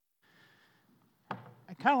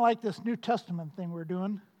kind of like this New Testament thing we're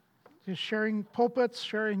doing, just sharing pulpits,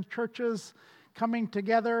 sharing churches, coming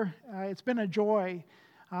together. It's been a joy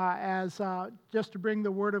as just to bring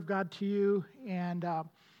the Word of God to you, and I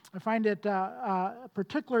find it a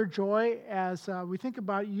particular joy as we think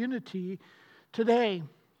about unity today.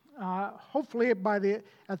 Hopefully, at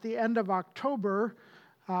the end of October,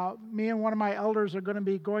 me and one of my elders are going to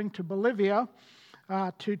be going to Bolivia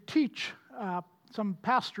to teach some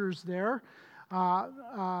pastors there.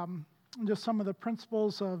 Just some of the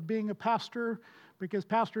principles of being a pastor, because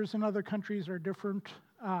pastors in other countries are different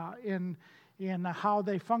in how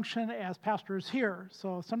they function as pastors here.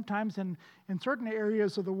 So sometimes in certain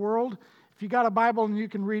areas of the world, if you got a Bible and you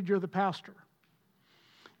can read, you're the pastor.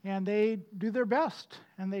 And they do their best,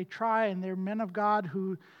 and they try, and they're men of God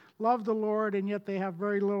who love the Lord, and yet they have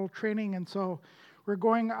very little training. And so we're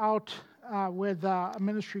going out with a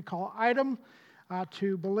ministry called IDEM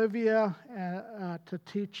to Bolivia to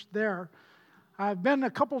teach there. I've been a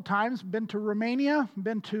couple times, been to Romania,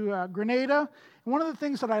 been to Grenada. And one of the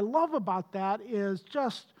things that I love about that is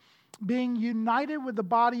just being united with the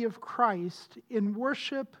body of Christ in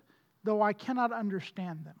worship, though I cannot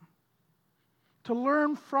understand them. To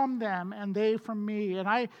learn from them and they from me. And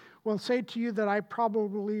I will say to you that I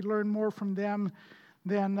probably learn more from them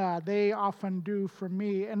than they often do from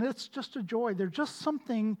me. And it's just a joy. There's just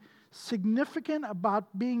something significant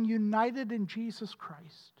about being united in Jesus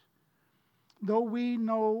Christ. Though we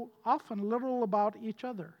know often little about each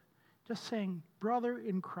other. Just saying, brother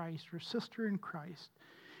in Christ or sister in Christ.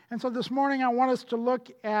 And so this morning I want us to look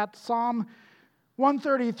at Psalm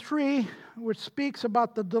 133, which speaks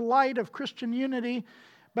about the delight of Christian unity.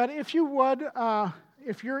 But if you would,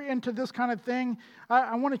 if you're into this kind of thing,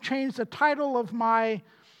 I want to change the title of my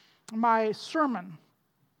sermon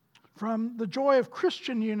from the joy of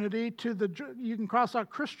Christian unity to you can cross out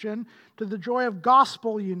Christian, to the joy of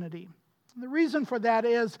gospel unity. The reason for that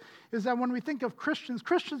is that when we think of Christians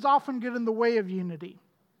often get in the way of unity.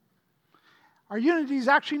 Our unity is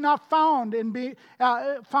actually not found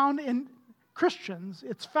in Christians.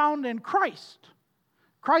 It's found in Christ.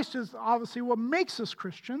 Christ is obviously what makes us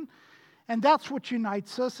Christian, and that's what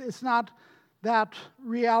unites us. It's not that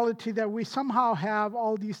reality that we somehow have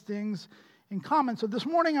all these things in common. So this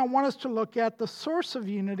morning I want us to look at the source of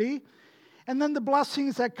unity and then the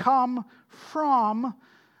blessings that come from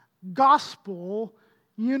gospel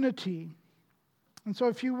unity. And so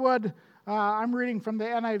if you would, I'm reading from the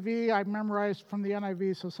NIV. I memorized from the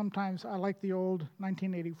NIV, so sometimes I like the old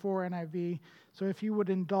 1984 NIV. So if you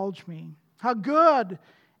would indulge me. How good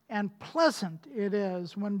and pleasant it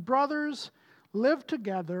is when brothers live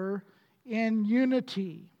together in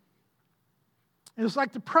unity. It is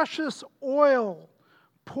like the precious oil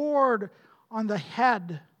poured on the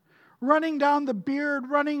head, running down the beard,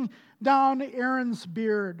 running down Aaron's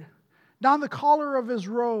beard, down the collar of his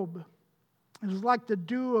robe. It is like the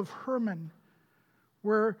dew of Hermon,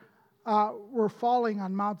 where we're falling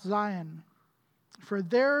on Mount Zion. For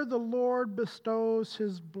there the Lord bestows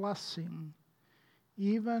his blessing,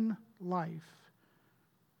 even life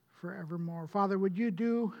forevermore. Father, would you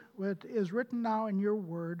do what is written now in your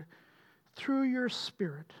word through your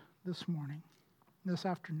Spirit this morning, this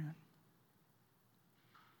afternoon?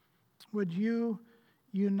 Would you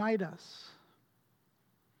unite us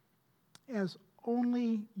as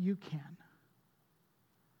only you can?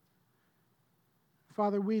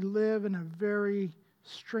 Father, we live in a very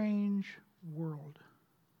strange world.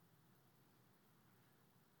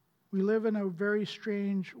 We live in a very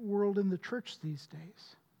strange world in the church these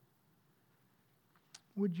days.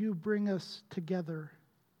 Would you bring us together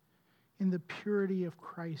in the purity of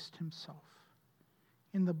Christ himself,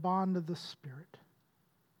 in the bond of the Spirit,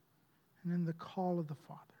 and in the call of the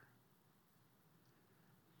Father?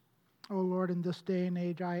 Oh Lord, in this day and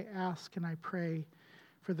age, I ask and I pray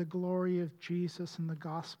for the glory of Jesus and the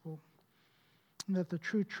gospel, and that the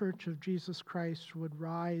true church of Jesus Christ would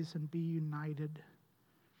rise and be united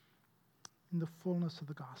in the fullness of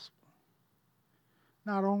the gospel,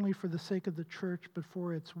 not only for the sake of the church, but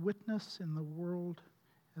for its witness in the world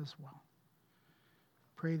as well.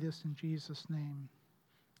 Pray this in Jesus' name.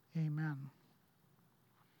 Amen.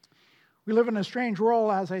 We live in a strange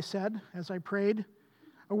world, as I said, as I prayed,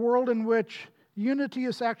 a world in which unity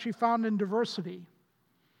is actually found in diversity.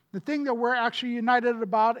 The thing that we're actually united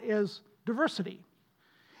about is diversity.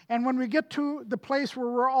 And when we get to the place where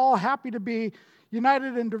we're all happy to be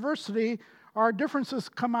united in diversity, our differences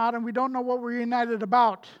come out and we don't know what we're united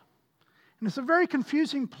about. And it's a very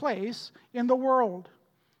confusing place in the world.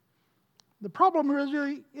 The problem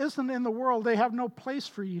really isn't in the world. They have no place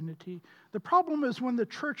for unity. The problem is when the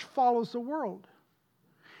church follows the world.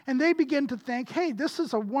 And they begin to think, hey, this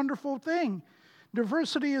is a wonderful thing.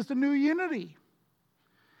 Diversity is the new unity.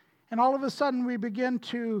 And all of a sudden we begin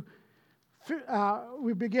to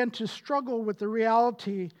struggle with the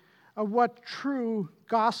reality of what true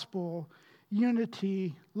gospel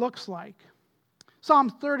unity looks like. Psalm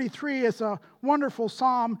 33 is a wonderful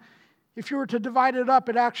psalm. If you were to divide it up,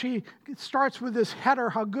 it starts with this header,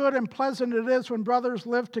 how good and pleasant it is when brothers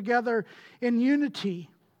live together in unity.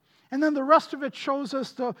 And then the rest of it shows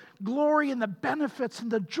us the glory and the benefits and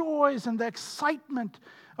the joys and the excitement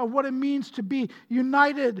of what it means to be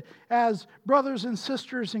united as brothers and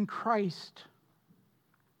sisters in Christ.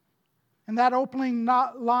 And that opening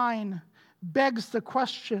line begs the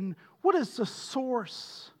question, what is the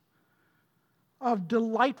source of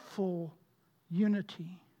delightful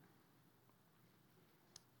unity?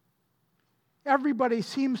 Everybody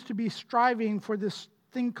seems to be striving for this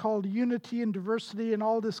thing called unity and diversity and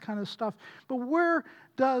all this kind of stuff. But where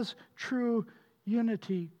does true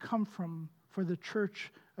unity come from for the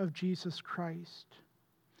Church of Jesus Christ?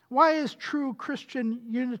 Why is true Christian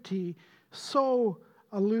unity so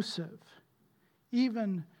elusive,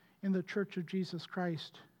 even in the Church of Jesus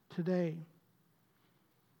Christ today?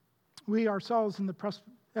 We ourselves in the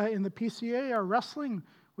PCA are wrestling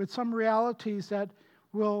with some realities that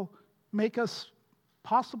will make us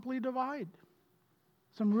possibly divide.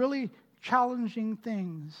 Some really challenging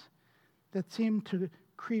things that seem to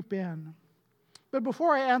creep in. But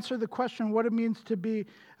before I answer the question what it means to be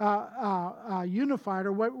unified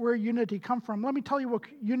or where unity comes from, let me tell you what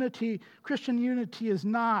Christian unity is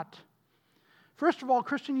not. First of all,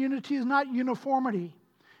 Christian unity is not uniformity,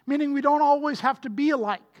 meaning we don't always have to be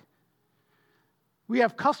alike. We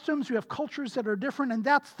have customs, we have cultures that are different, and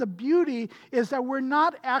that's the beauty, is that we're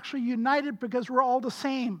not actually united because we're all the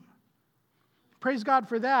same. Praise God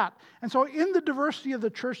for that. And so in the diversity of the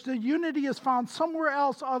church, the unity is found somewhere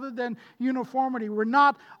else other than uniformity. We're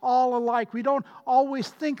not all alike. We don't always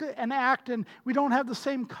think and act, and we don't have the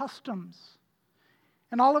same customs.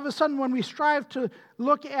 And all of a sudden, when we strive to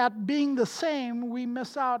look at being the same, we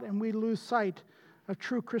miss out and we lose sight of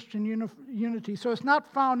true Christian unity. So it's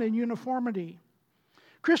not found in uniformity.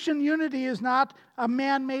 Christian unity is not a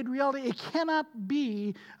man-made reality. It cannot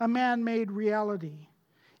be a man-made reality.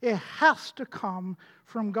 It has to come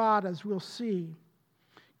from God, as we'll see.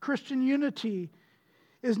 Christian unity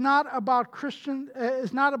is not about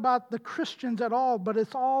the Christians at all, but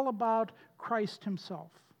it's all about Christ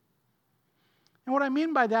himself. And what I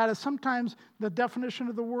mean by that is sometimes the definition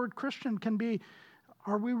of the word Christian can be,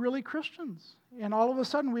 are we really Christians? And all of a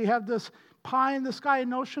sudden we have this pie-in-the-sky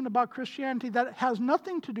notion about Christianity that has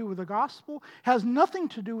nothing to do with the gospel, has nothing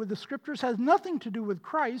to do with the scriptures, has nothing to do with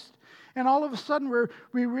Christ, and all of a sudden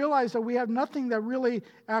we realize that we have nothing that really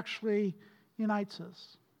actually unites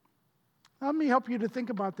us. Let me help you to think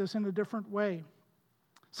about this in a different way.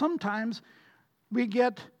 Sometimes we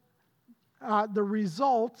get the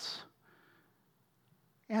results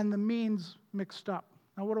and the means mixed up.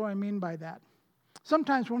 Now, what do I mean by that?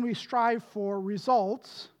 Sometimes when we strive for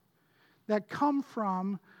results that come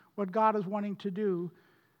from what God is wanting to do,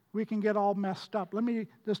 we can get all messed up. Let me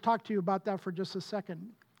just talk to you about that for just a second.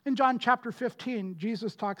 In John chapter 15,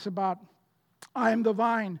 Jesus talks about, I am the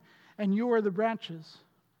vine, and you are the branches.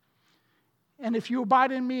 And if you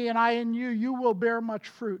abide in me and I in you, you will bear much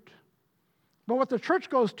fruit. But what the church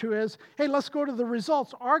goes to is, hey, let's go to the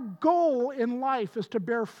results. Our goal in life is to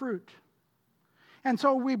bear fruit. And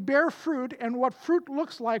so we bear fruit, and what fruit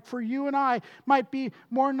looks like for you and I might be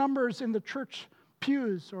more numbers in the church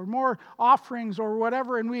pews or more offerings or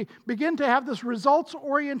whatever, and we begin to have this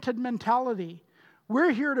results-oriented mentality.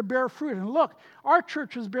 We're here to bear fruit. And look, our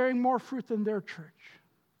church is bearing more fruit than their church.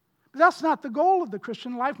 But that's not the goal of the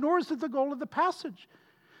Christian life, nor is it the goal of the passage.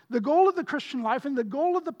 The goal of the Christian life and the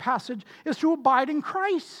goal of the passage is to abide in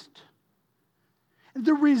Christ. And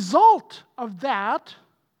the result of that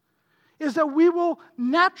is that we will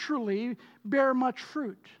naturally bear much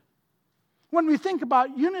fruit. When we think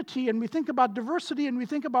about unity and we think about diversity and we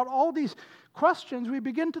think about all these questions, we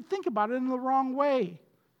begin to think about it in the wrong way.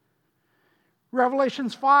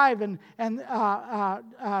 Revelations 5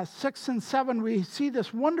 and 6 and 7, we see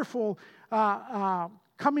this wonderful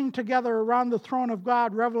coming together around the throne of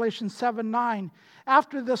God. Revelation 7:9.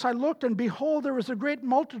 After this I looked, and behold, there was a great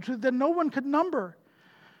multitude that no one could number,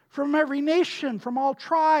 from every nation, from all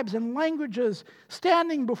tribes and languages,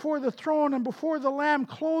 standing before the throne and before the Lamb,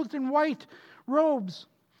 clothed in white robes,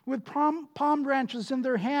 with palm branches in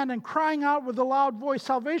their hand, and crying out with a loud voice,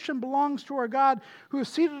 salvation belongs to our God who is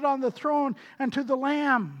seated on the throne and to the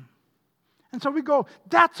Lamb. And so we go,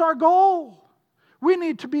 that's our goal. We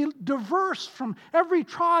need to be diverse from every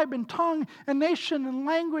tribe and tongue and nation and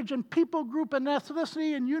language and people group and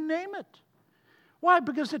ethnicity and you name it. Why?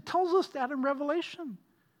 Because it tells us that in Revelation.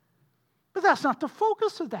 But that's not the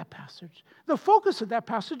focus of that passage. The focus of that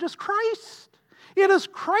passage is Christ. It is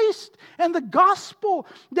Christ and the gospel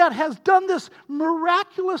that has done this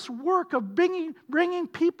miraculous work of bringing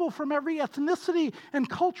people from every ethnicity and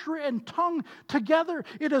culture and tongue together.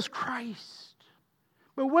 It is Christ.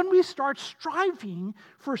 But when we start striving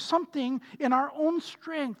for something in our own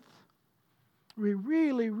strength, we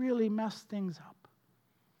really, really mess things up.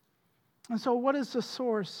 And so what is the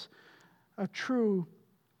source of true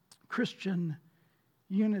Christian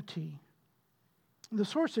unity? The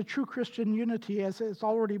source of true Christian unity, as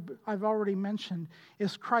I've already mentioned,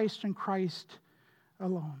 is Christ and Christ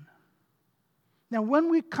alone. Now, when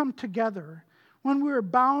we come together, when we are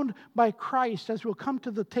bound by Christ, as we'll come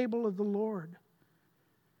to the table of the Lord,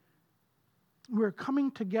 we're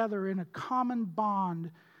coming together in a common bond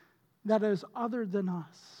that is other than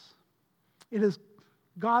us. It is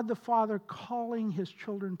God the Father calling His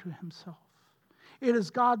children to Himself. It is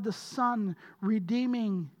God the Son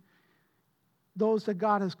redeeming those that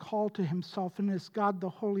God has called to Himself, and it's God the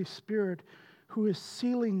Holy Spirit who is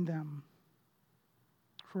sealing them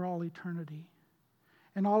for all eternity.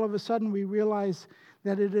 And all of a sudden we realize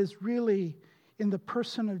that it is really in the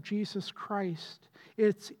person of Jesus Christ,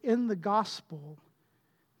 it's in the gospel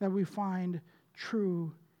that we find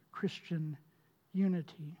true Christian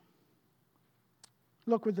unity.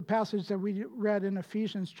 Look with the passage that we read in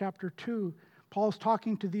Ephesians chapter 2. Paul's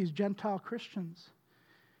talking to these Gentile Christians.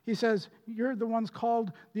 He says, you're the ones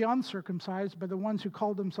called the uncircumcised, but the ones who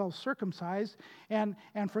called themselves circumcised. And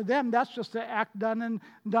for them, that's just an act done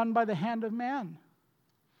by the hand of man.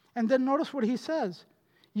 And then notice what he says.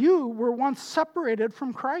 You were once separated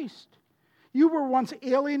from Christ. You were once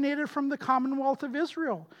alienated from the commonwealth of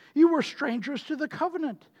Israel. You were strangers to the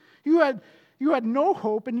covenant. You had no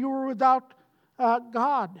hope and you were without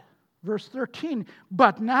God. Verse 13.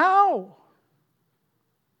 But now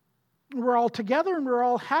we're all together and we're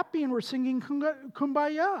all happy and we're singing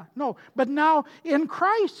kumbaya. No, but now in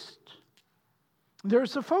Christ.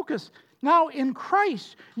 There's the focus. Now in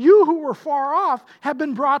Christ, you who were far off have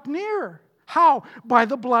been brought near. How? By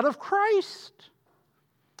the blood of Christ.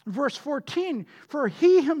 Verse 14, for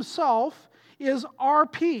He Himself is our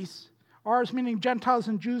peace. Ours meaning Gentiles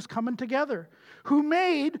and Jews coming together. Who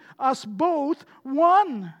made us both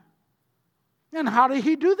one. And how did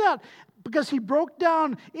He do that? Because He broke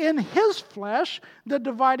down in His flesh the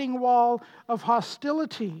dividing wall of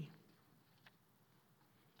hostility.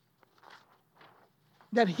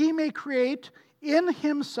 That He may create in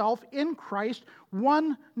Himself, in Christ,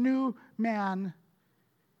 one new man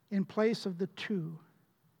in place of the two,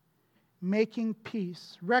 making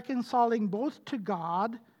peace, reconciling both to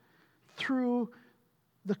God through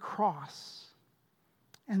the cross,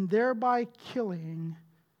 and thereby killing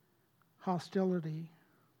hostility.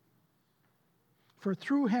 For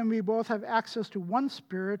through Him we both have access to one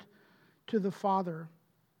Spirit, to the Father.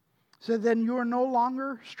 So then you are no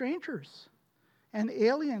longer strangers and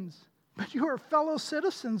aliens, but you are fellow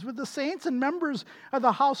citizens with the saints and members of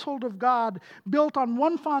the household of God, built on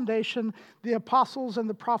one foundation, the apostles and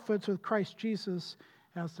the prophets, with Christ Jesus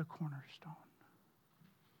as the cornerstone.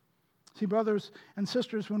 See, brothers and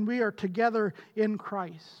sisters, when we are together in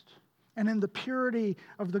Christ and in the purity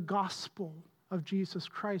of the gospel of Jesus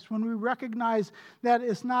Christ, when we recognize that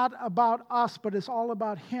it's not about us, but it's all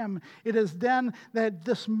about Him, it is then that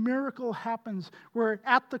this miracle happens, where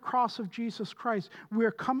at the cross of Jesus Christ,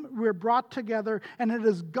 we're brought together, and it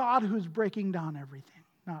is God who's breaking down everything,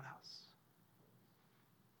 not us.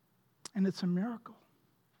 And it's a miracle.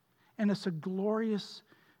 And it's a glorious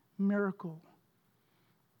miracle.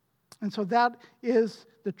 And so that is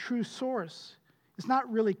the true source. It's not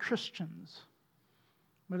really Christians,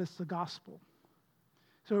 but it's the gospel.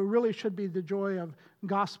 So it really should be the joy of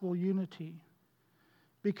gospel unity,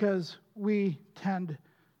 because we tend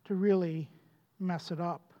to really mess it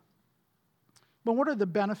up. But what are the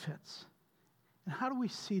benefits? And how do we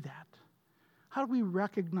see that? How do we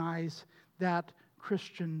recognize that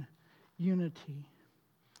Christian unity?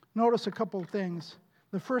 Notice a couple of things.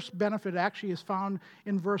 The first benefit actually is found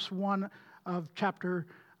in verse 1 of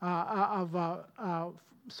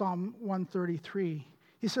Psalm 133.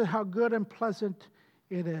 He said, how good and pleasant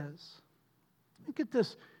it is. Look at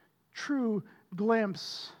this true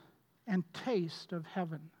glimpse and taste of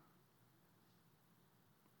heaven.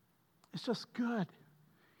 It's just good,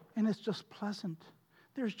 and it's just pleasant.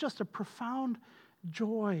 There's just a profound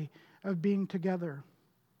joy of being together.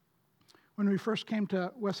 When we first came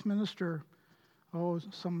to Westminster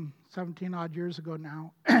some 17 odd years ago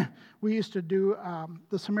now, we used to do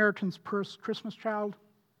the Samaritan's Purse Christmas Child.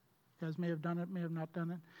 You guys may have done it, may have not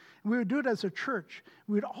done it. And we would do it as a church.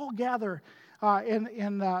 We would all gather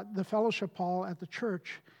in the fellowship hall at the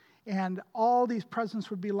church, and all these presents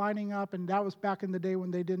would be lining up, and that was back in the day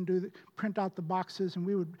when they didn't print out the boxes, and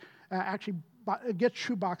we would actually get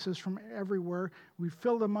shoe boxes from everywhere. We'd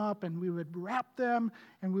fill them up, and we would wrap them,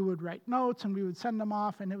 and we would write notes, and we would send them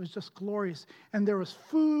off, and it was just glorious. And there was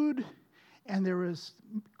food, and there was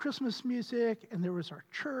Christmas music, and there was our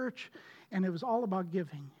church, and it was all about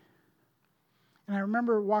giving. And I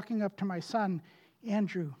remember walking up to my son,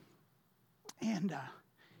 Andrew, and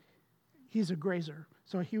he's a grazer.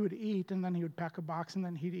 So he would eat, and then he would pack a box, and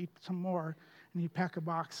then he'd eat some more, and he'd pack a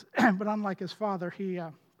box. But unlike his father,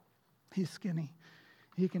 he's skinny.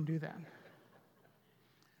 He can do that.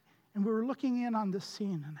 And we were looking in on this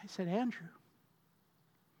scene, and I said, Andrew,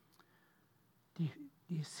 do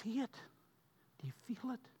you see it? Do you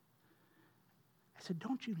feel it? I said,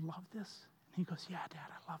 don't you love this? And he goes, yeah, Dad,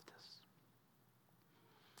 I love this.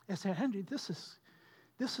 I said, Andrew, this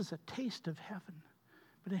is a taste of heaven.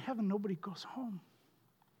 But in heaven, nobody goes home.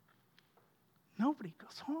 Nobody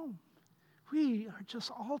goes home. We are just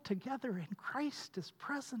all together, and Christ is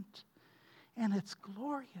present. And it's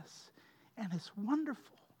glorious, and it's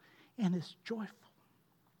wonderful, and it's joyful.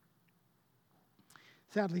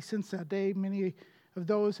 Sadly, since that day, many of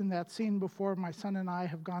those in that scene before my son and I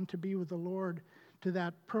have gone to be with the Lord, to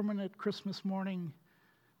that permanent Christmas morning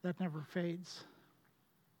that never fades.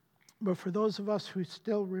 But for those of us who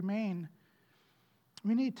still remain,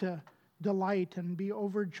 we need to delight and be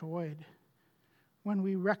overjoyed when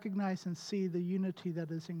we recognize and see the unity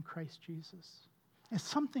that is in Christ Jesus. It's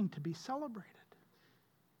something to be celebrated.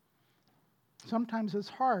 Sometimes it's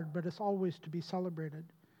hard, but it's always to be celebrated.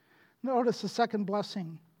 Notice the second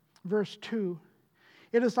blessing, verse 2.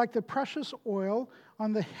 It is like the precious oil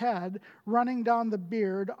on the head running down the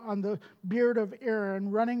beard, on the beard of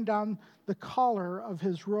Aaron, running down the collar of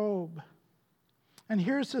his robe. And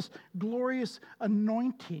here's this glorious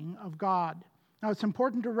anointing of God. Now, it's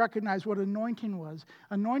important to recognize what anointing was.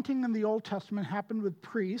 Anointing in the Old Testament happened with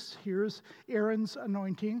priests. Here's Aaron's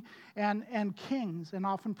anointing, and kings, and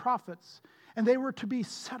often prophets. And they were to be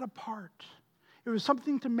set apart. It was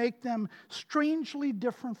something to make them strangely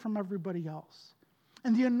different from everybody else.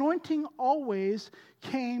 And the anointing always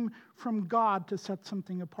came from God to set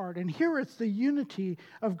something apart. And here it's the unity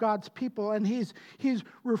of God's people. And he's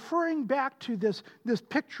referring back to this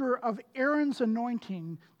picture of Aaron's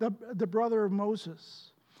anointing, the brother of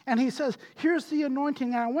Moses. And he says, here's the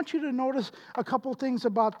anointing. And I want you to notice a couple things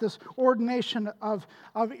about this ordination of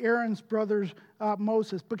Aaron's brother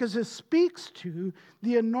Moses, because it speaks to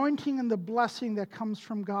the anointing and the blessing that comes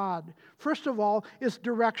from God. First of all, it's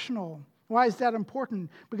directional. Why is that important?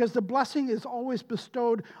 Because the blessing is always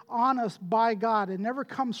bestowed on us by God. It never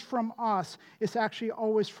comes from us. It's actually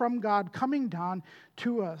always from God coming down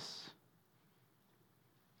to us.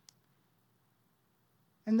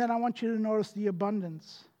 And then I want you to notice the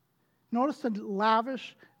abundance. Notice the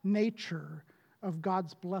lavish nature of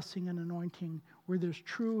God's blessing and anointing where there's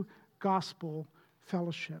true gospel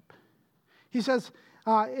fellowship. He says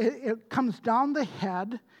it comes down the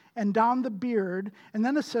head and down the beard, and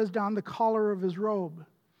then it says down the collar of his robe.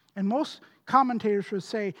 And most commentators would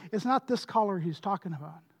say it's not this collar he's talking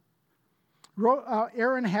about.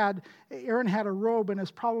 Aaron had a robe, and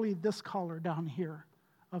it's probably this collar down here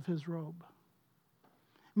of his robe.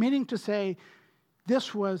 Meaning to say,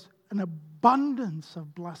 this was an abundance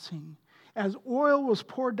of blessing. As oil was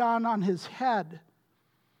poured down on his head,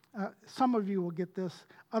 some of you will get this,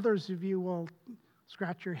 others of you will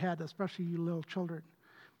scratch your head, especially you little children.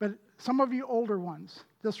 But some of you older ones,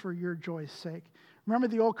 just for your joy's sake, remember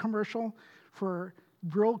the old commercial for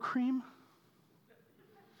Brill cream?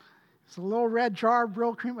 It's a little red jar of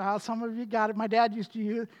Brill cream. Some of you got it. My dad used to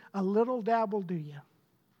use a little dab will do you.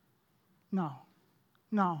 No.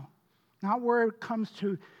 Not where it comes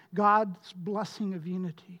to God's blessing of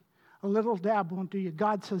unity. A little dab won't do you.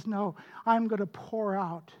 God says, no, I'm going to pour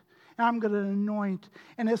out. And I'm going to anoint.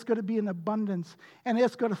 And it's going to be in abundance. And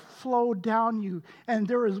it's going to flow down you. And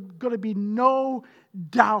there is going to be no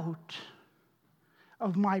doubt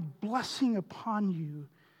of my blessing upon you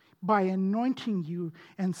by anointing you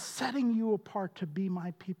and setting you apart to be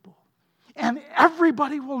my people. And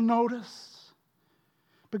everybody will notice.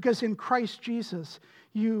 Because in Christ Jesus,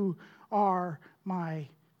 you are my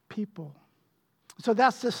people. So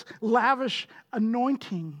that's this lavish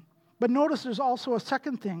anointing. But notice there's also a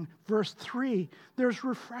second thing. Verse 3, there's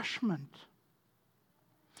refreshment.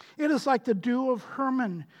 It is like the dew of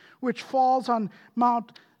Hermon, which falls on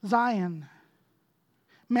Mount Zion.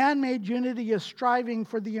 Man-made unity is striving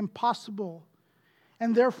for the impossible.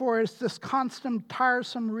 And therefore, it's this constant,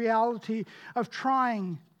 tiresome reality of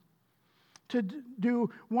trying to do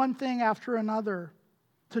one thing after another,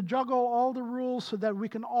 to juggle all the rules so that we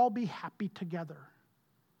can all be happy together.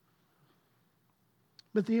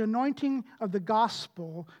 But the anointing of the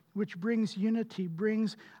gospel, which brings unity,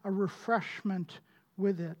 brings a refreshment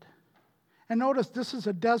with it. And notice this is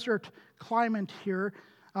a desert climate here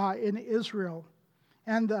in Israel.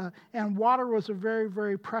 And water was a very,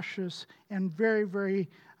 very precious and very, very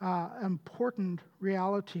important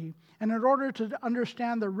reality. And in order to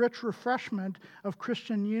understand the rich refreshment of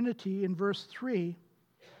Christian unity in verse 3,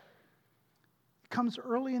 it comes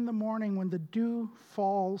early in the morning when the dew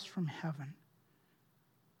falls from heaven.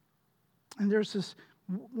 And there's this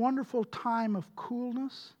wonderful time of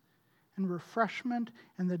coolness and refreshment,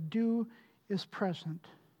 and the dew is present.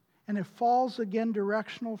 And it falls again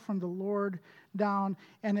directional from the Lord down,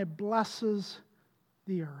 and it blesses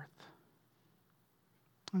the earth.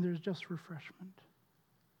 And there's just refreshment.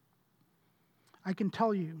 I can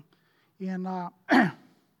tell you, in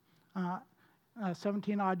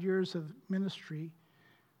 17 odd years of ministry,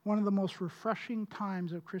 one of the most refreshing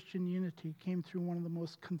times of Christian unity came through one of the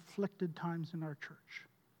most conflicted times in our church.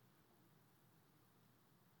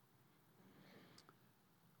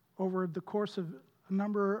 Over the course of a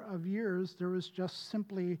number of years, there was just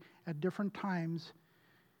simply, at different times,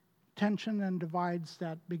 tension and divides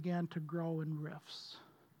that began to grow in rifts.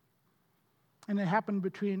 And it happened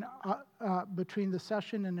between the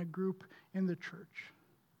session and a group in the church.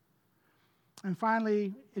 And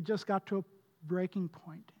finally, it just got to a breaking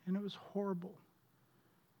point, and it was horrible.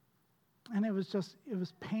 And it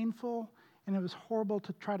was painful, and it was horrible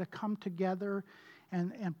to try to come together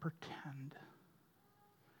and pretend.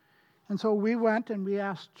 And so we went and we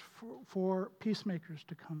asked for peacemakers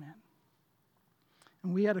to come in.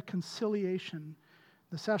 And we had a conciliation,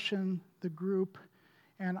 the session, the group,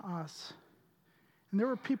 and us. And there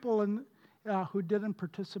were people who didn't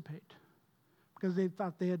participate because they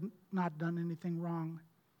thought they had not done anything wrong.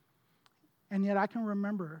 And yet I can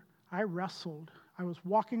remember, I wrestled. I was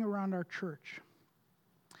walking around our church.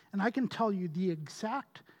 And I can tell you the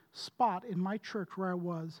exact spot in my church where I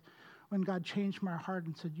was when God changed my heart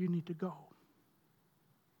and said, you need to go.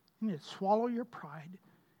 You need to swallow your pride,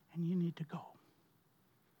 and you need to go.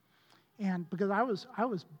 And because I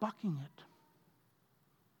was bucking it.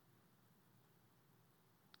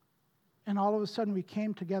 And all of a sudden we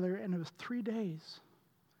came together, and it was 3 days.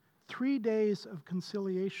 3 days of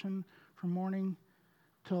conciliation from morning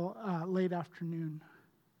till late afternoon.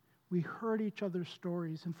 We heard each other's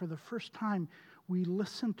stories, and for the first time, we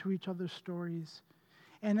listened to each other's stories.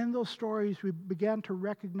 And in those stories, we began to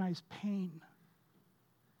recognize pain.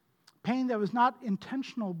 Pain that was not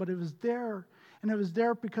intentional, but it was there. And it was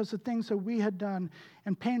there because of things that we had done,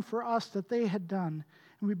 and pain for us that they had done.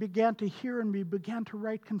 And we began to hear, and we began to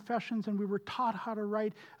write confessions, and we were taught how to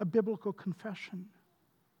write a biblical confession.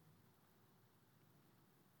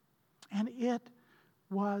 And it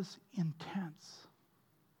was intense.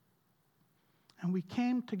 And we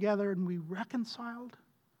came together and we reconciled,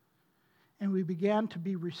 and we began to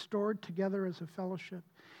be restored together as a fellowship.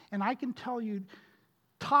 And I can tell you,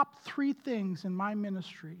 top 3 things in my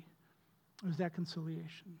ministry was that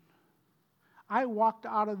conciliation. I walked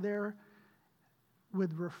out of there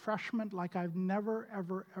with refreshment like I've never,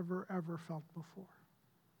 ever, ever, ever felt before.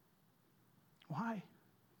 Why?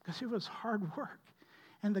 Because it was hard work.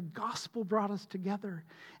 And the gospel brought us together.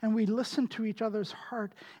 And we listened to each other's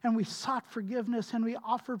heart. And we sought forgiveness. And we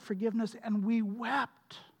offered forgiveness. And we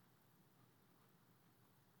wept.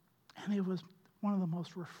 And it was one of the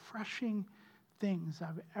most refreshing things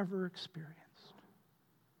I've ever experienced.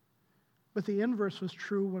 But the inverse was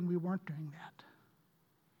true when we weren't doing that.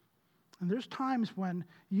 And there's times when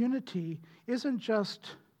unity isn't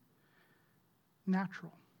just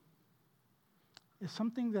natural. It's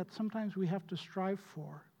something that sometimes we have to strive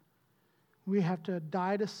for. We have to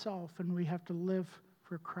die to self, and we have to live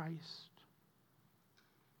for Christ.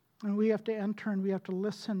 And we have to enter, and we have to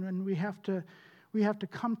listen, and we have to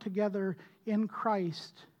come together in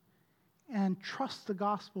Christ and trust the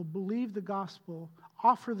gospel, believe the gospel,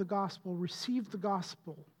 offer the gospel, receive the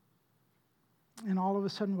gospel. And all of a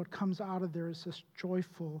sudden what comes out of there is this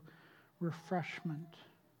joyful refreshment.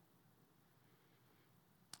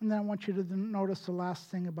 And then I want you to notice the last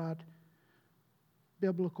thing about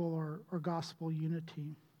biblical or gospel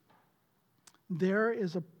unity. There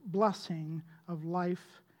is a blessing of life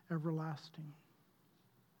everlasting.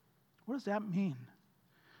 What does that mean?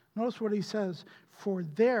 Notice what he says. For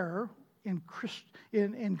there,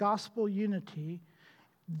 in gospel unity,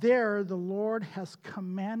 there the Lord has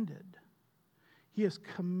commanded. He has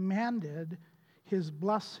commanded his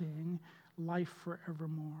blessing, life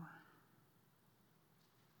forevermore.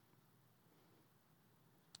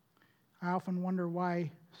 I often wonder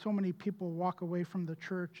why so many people walk away from the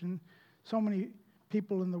church, and so many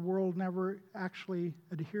people in the world never actually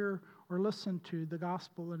adhere or listen to the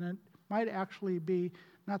gospel. And it might actually be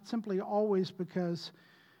not simply always because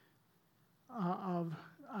of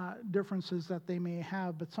differences that they may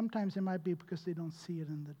have, but sometimes it might be because they don't see it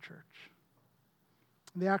in the church.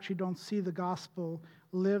 They actually don't see the gospel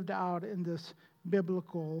lived out in this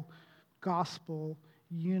biblical gospel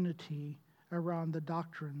unity around the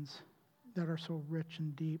doctrines that are so rich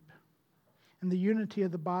and deep. And the unity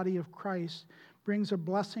of the body of Christ brings a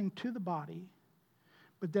blessing to the body,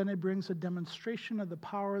 but then it brings a demonstration of the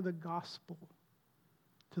power of the gospel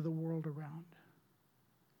to the world around.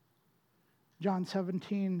 John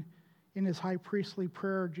 17, in his high priestly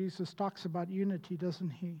prayer, Jesus talks about unity,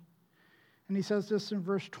 doesn't he? And he says this in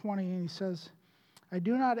verse 20, and he says, I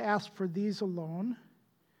do not ask for these alone,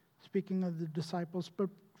 speaking of the disciples, but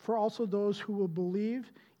for also those who will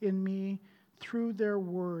believe in me through their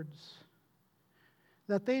words,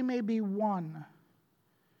 that they may be one.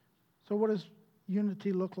 So what does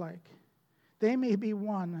unity look like? They may be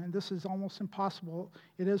one, and this is almost impossible.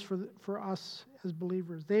 It is for us as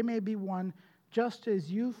believers. They may be one, just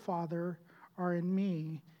as you, Father, are in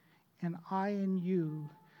me, and I in you,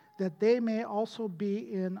 that they may also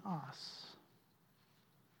be in us.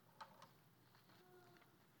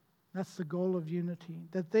 That's the goal of unity,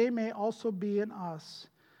 that they may also be in us.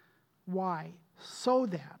 Why? So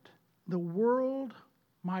that the world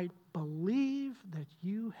might believe that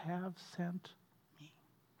you have sent me.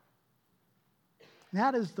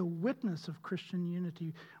 That is the witness of Christian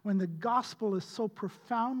unity, when the gospel is so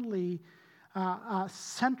profoundly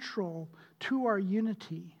central to our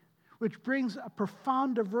unity, which brings a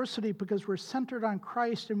profound diversity because we're centered on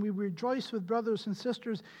Christ and we rejoice with brothers and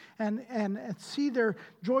sisters and see their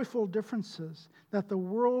joyful differences, that the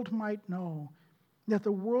world might know, that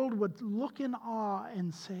the world would look in awe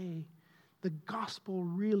and say, the gospel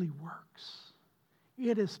really works.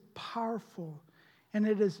 It is powerful and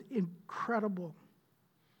it is incredible.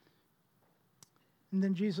 And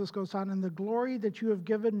then Jesus goes on, and the glory that you have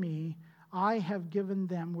given me, I have given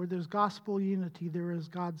them. Where there's gospel unity, there is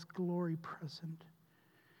God's glory present.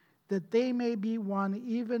 That they may be one,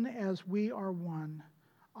 even as we are one.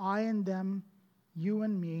 I and them, you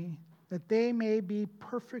and me, that they may be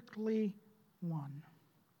perfectly one.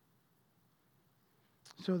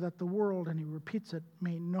 So that the world, and he repeats it,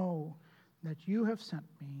 may know that you have sent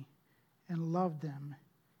me and loved them,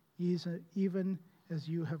 even as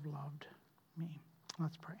you have loved me.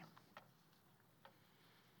 Let's pray.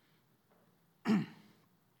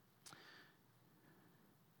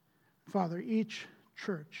 Father, each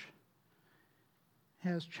church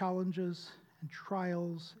has challenges and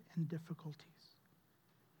trials and difficulties.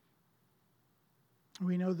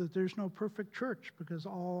 We know that there's no perfect church because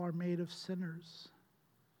all are made of sinners.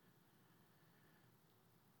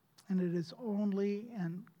 And it is only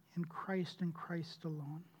in Christ and Christ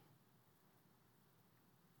alone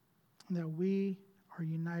that we are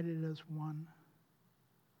united as one.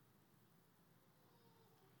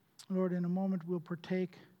 Lord, in a moment we'll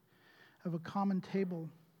partake of a common table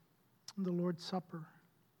in the Lord's Supper.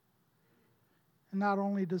 And not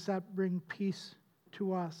only does that bring peace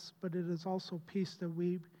to us, but it is also peace that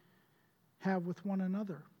we have with one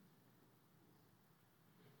another.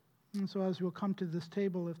 And so as we'll come to this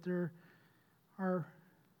table, if there are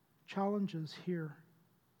challenges here,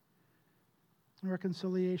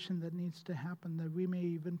 reconciliation that needs to happen, that we may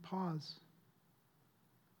even pause.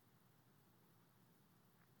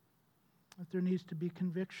 If there needs to be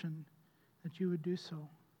conviction, that you would do so.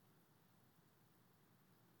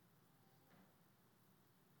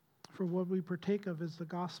 For what we partake of is the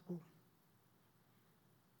gospel.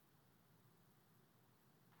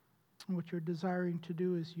 And what you're desiring to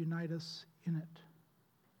do is unite us in it.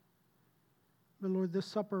 But Lord, this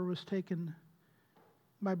supper was taken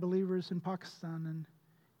by believers in Pakistan and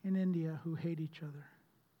in India who hate each other.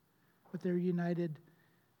 But they're united.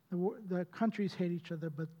 The countries hate each other,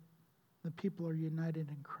 but the people are united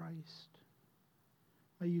in Christ.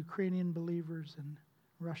 By Ukrainian believers and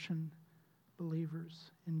Russian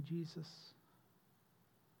believers in Jesus.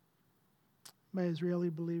 By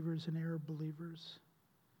Israeli believers and Arab believers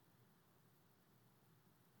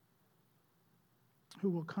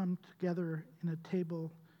who will come together in a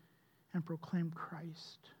table and proclaim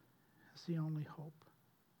Christ as the only hope.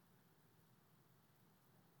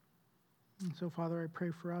 And so, Father, I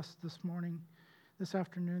pray for us this morning, this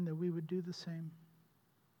afternoon, that we would do the same.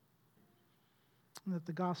 and that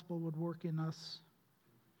the gospel would work in us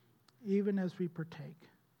even as we partake.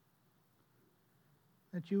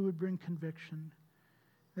 That you would bring conviction,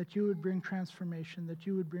 that you would bring transformation, that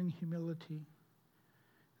you would bring humility,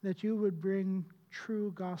 that you would bring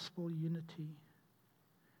true gospel unity,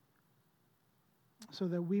 so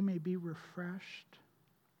that we may be refreshed,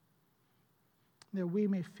 that we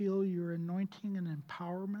may feel your anointing and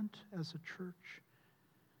empowerment as a church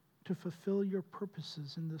to fulfill your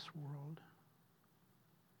purposes in this world,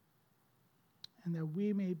 and that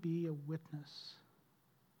we may be a witness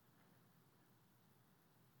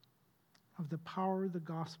of the power of the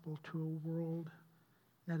gospel to a world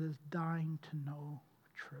that is dying to know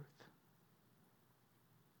truth.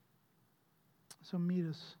 So meet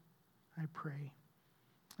us, I pray,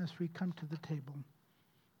 as we come to the table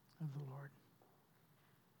of the Lord.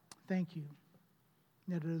 Thank you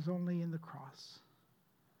that it is only in the cross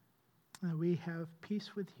that we have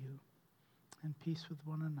peace with you and peace with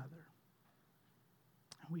one another.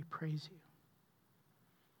 And we praise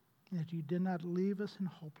you that you did not leave us in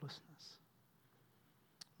hopelessness,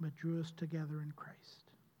 but drew us together in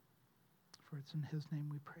Christ. For it's in his name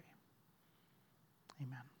we pray.